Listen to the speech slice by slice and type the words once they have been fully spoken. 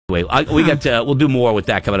Wait, we'll do more with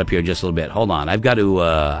that coming up here in just a little bit. Hold on, I've got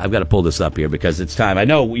to pull this up here because it's time. I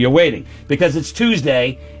know you're waiting because it's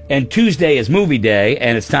Tuesday, and Tuesday is movie day,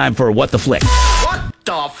 and it's time for What the Flick. What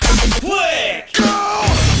the flick?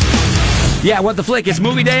 Yeah, What the Flick? It's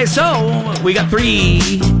movie day, so we got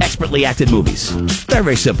 3 expertly acted movies. Very,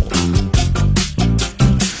 very simple.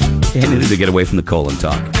 And it is to get away from the colon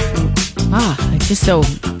talk. It's just so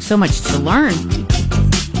much to learn.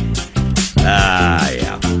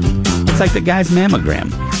 Yeah. It's like the guy's mammogram.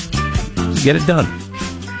 Just get it done.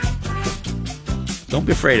 Don't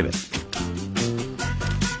be afraid of it.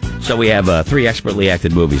 So we have 3 expertly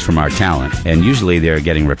acted movies from our talent, and usually they're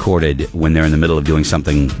getting recorded when they're in the middle of doing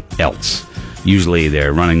something else. Usually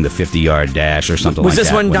they're running the 50-yard dash or something like that. Was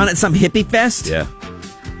this one done at some hippie fest? Yeah.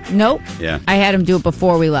 Nope. Yeah. I had him do it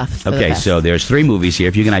before we left. Okay, so there's 3 movies here.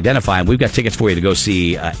 If you can identify them, we've got tickets for you to go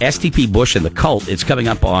see STP Bush and the Cult. It's coming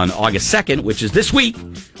up on August 2nd, which is this week,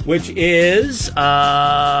 which is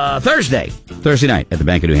Thursday night at the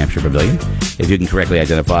Bank of New Hampshire Pavilion. If you can correctly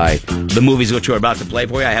identify the movies which we're about to play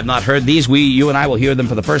for you. I have not heard these. You and I will hear them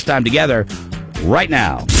for the first time together right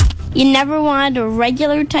now. You never wanted a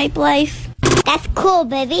regular type life? That's cool,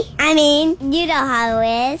 baby. I mean, you know how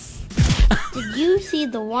it is. Did you see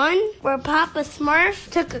the one where Papa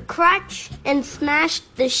Smurf took a crutch and smashed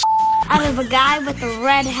the shit out of a guy with a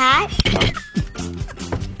red hat?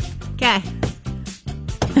 Okay.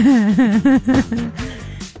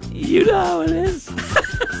 You know how it is.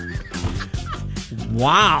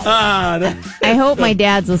 Wow. I hope my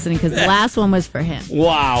dad's listening because the last one was for him.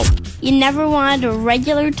 Wow. You never wanted a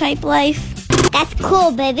regular type life? That's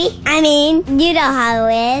cool, baby. I mean, you know how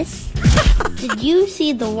it is. Did you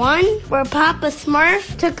see the one where Papa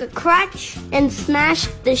Smurf took a crutch and smashed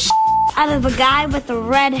the shit out of a guy with a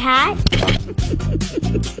red hat?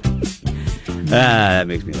 That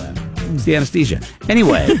makes me laugh. It's the anesthesia.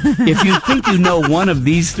 Anyway, if you think you know one of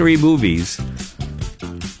these 3 movies,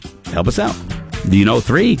 help us out. Do you know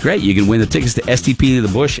 3? Great. You can win the tickets to STP, the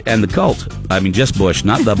Bush, and the Cult. I mean, just Bush,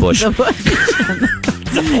 not the Bush. The Bush.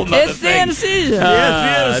 It's the anesthesia.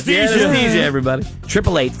 It's the anesthesia, everybody.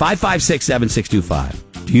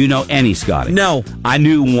 888-556-7625. Do you know any, Scotty? No. I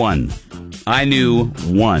knew one.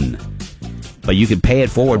 But you can pay it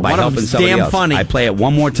forward by helping somebody else. Funny. I play it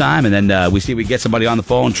one more time, and then we see if we get somebody on the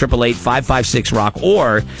phone. 888-556-ROCK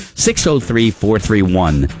or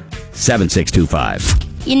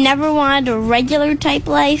 603-431-7625. You never wanted a regular type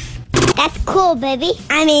life? That's cool, baby.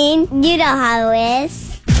 I mean, you know how it is.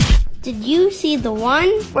 Did you see the one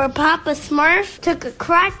where Papa Smurf took a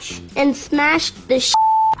crutch and smashed the shit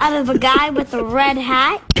out of a guy with a red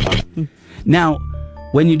hat? Now,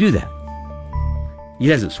 when you do that, he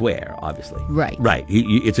doesn't swear, obviously. Right. Right.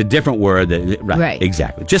 It's a different word. Right.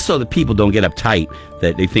 Exactly. Just so that people don't get uptight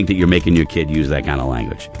that they think that you're making your kid use that kind of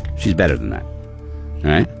language. She's better than that. All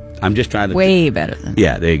right? I'm just trying to... Way better than that.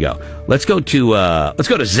 Yeah, there you go. Let's go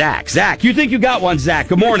to Zach. Zach, you think you got one, Zach.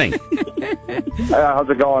 Good morning. How's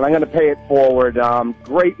it going? I'm going to pay it forward.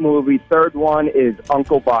 Great movie. Third one is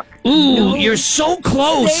Uncle Buck. Ooh, you're so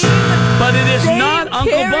close. But it is not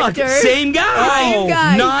Uncle character. Buck. Same guy. Same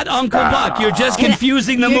guy. Not Uncle Buck. You're just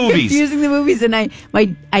confusing the You're movies. confusing the movies, and I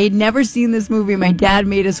had never seen this movie. My dad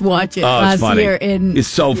made us watch it Oh, last it's funny. year. It's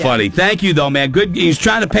so funny. Thank you, though, man. Good. He's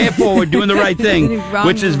trying to pay it forward, doing the right thing,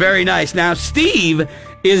 which is very nice. Now, Steve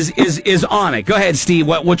is on it. Go ahead, Steve.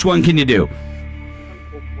 Which one can you do?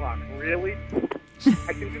 Really?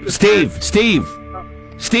 Steve.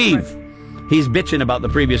 He's bitching about the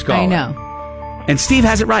previous call. I know. And Steve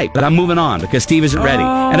has it right, but I'm moving on because Steve isn't ready.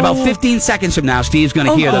 And about 15 seconds from now, Steve's going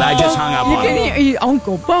to hear that I just hung up on him. You can hear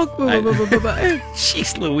Uncle Buck.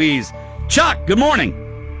 Jeez Louise. Chuck, good morning.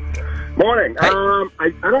 Morning. Hey.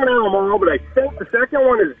 I don't know them all, but I think the second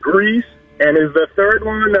one is Grease, and is the third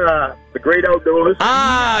one The Great Outdoors?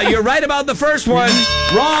 Ah, you're right about the first one.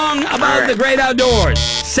 Wrong about The Great Outdoors.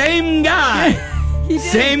 Same guy.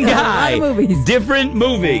 Same guy. Different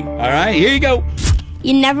movie. All right, here you go.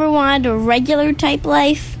 You never wanted a regular type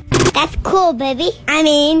life? That's cool, baby. I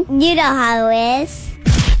mean, you know how it is.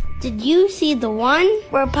 Did you see the one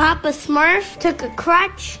where Papa Smurf took a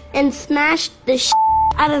crutch and smashed the shit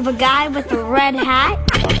out of a guy with a red hat?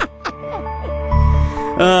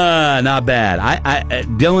 Not bad.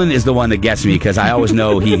 Dylan is the one that gets me because I always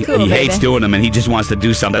know he hates doing them and he just wants to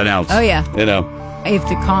do something else. Oh, yeah. You know. I have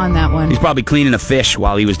to con that one. He's probably cleaning a fish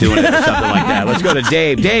while he was doing it or something like that. Let's go to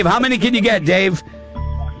Dave. Dave, how many can you get, Dave?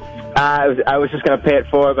 I was just going to pay it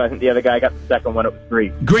forward, but I think the other guy got the second one. It was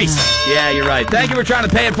Grease. Grease. Yeah, you're right. Thank you for trying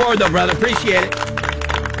to pay it forward, though, brother. Appreciate it.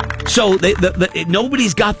 So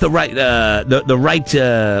nobody's got the right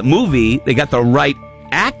movie. They got the right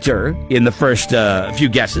actor in the first few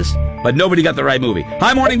guesses, but nobody got the right movie.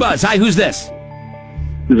 Hi, Morning Buzz. Hi, who's this?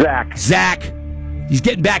 Zach. He's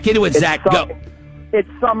getting back into it, Zach. Go. It's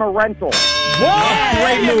Summer Rental. Whoa,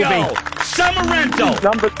 great there you movie. go. Summer Rental.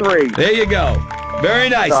 Number 3. There you go. Very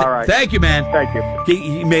nice. All right. Thank you, man. Thank you.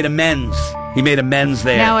 He made amends. He made amends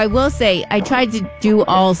there. Now, I will say, I tried to do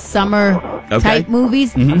all summer type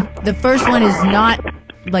movies. Mm-hmm. The first one is not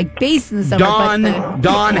like based in the summer.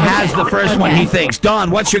 Don has the first one, he thinks.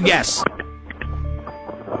 Don, what's your guess?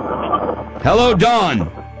 Hello, Don.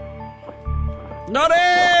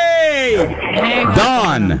 Naughty!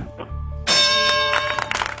 Don.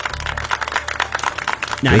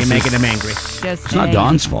 Now This you're making is- him angry. It's not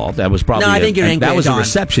Don's fault. That was probably No, I think you're angry that at was a Don.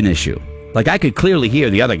 reception issue. Like, I could clearly hear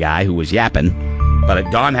the other guy who was yapping, but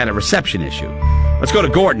Don had a reception issue. Let's go to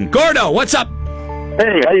Gordon. Gordo, what's up?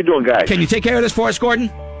 Hey, how you doing, guys? Can you take care of this for us, Gordon?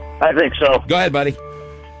 I think so. Go ahead, buddy.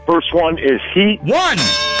 First one is Heat. 1,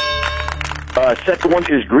 Second one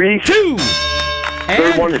is Grease. 2, Third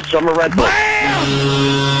and one is Summer Rental. bam!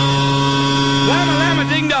 Lama, lama,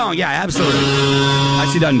 ding dong. Yeah, absolutely.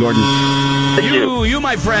 Nicely done, Gordon. You,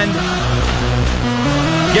 my friend,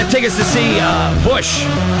 get tickets to see Bush,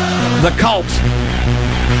 The Cult,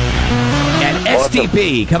 and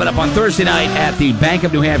STP coming up on Thursday night at the Bank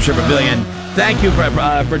of New Hampshire Pavilion. Thank you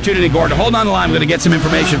for tuning in, Gordon. Hold on the line. I'm going to get some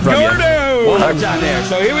information from you. One more time there.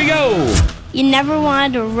 So here we go. You never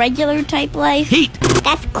wanted a regular type life? Heat.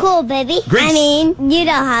 That's cool, baby. Grease. I mean, you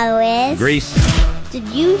know how it is. Grease. Did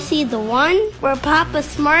you see the one where Papa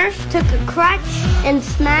Smurf took a crutch and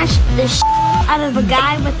smashed the out of a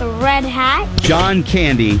guy with a red hat? John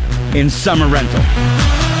Candy in Summer Rental.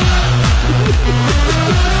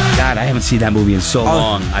 God, I haven't seen that movie in so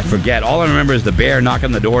long. I forget. All I remember is the bear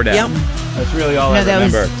knocking the door down. Yep. That's really all I that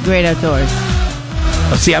remember. was Great Outdoors.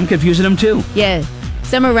 Oh, see, I'm confusing them too. Yeah.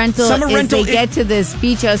 Summer rental Summer is rental, they get to this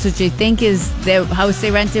beach house, which I think is their house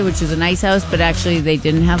they rented, which is a nice house, but actually they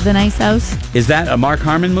didn't have the nice house. Is that a Mark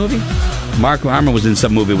Harmon movie? Mark Harmon was in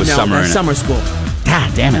some movie with No, Summer in that's it. Summer School.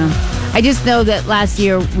 God damn it. I just know that last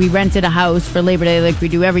year we rented a house for Labor Day like we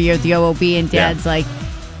do every year at the OOB, and Dad's like,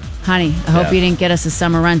 honey, I hope Yeah. you didn't get us a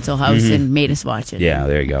summer rental house and made us watch it. Yeah,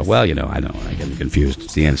 there you go. Well, you know, I know. I get confused.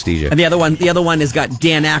 It's the anesthesia. And the other one has got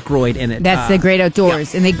Dan Aykroyd in it. That's the Great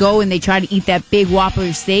Outdoors. And they go and they try to eat that big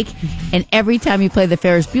Whopper steak. And every time you play the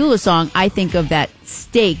Ferris Bueller song, I think of that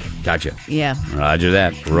steak. Gotcha. Yeah. Roger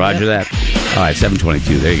that. Roger that. All right,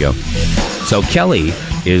 7:22. There you go. So Kelly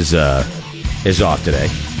is off today.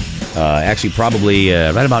 Actually, probably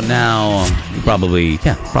right about now. Probably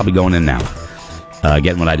going in now.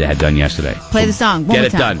 Getting what I had done yesterday. Play the song. One Get more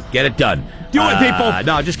it time. done. Get it done. Do it, people.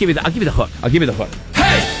 No, just give me the. I'll give you the hook. I'll give you the hook.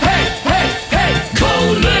 Hey,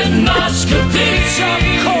 colonoscopy.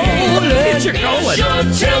 It's your colon. Your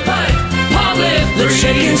tailpipe.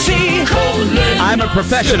 Polyp3. Colon. I'm a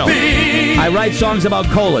professional. I write songs about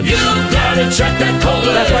colons. You gotta check that colon.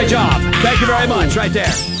 That's my job. Thank you very much. Right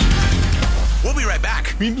there. We'll be right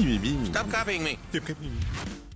back. Stop copying me.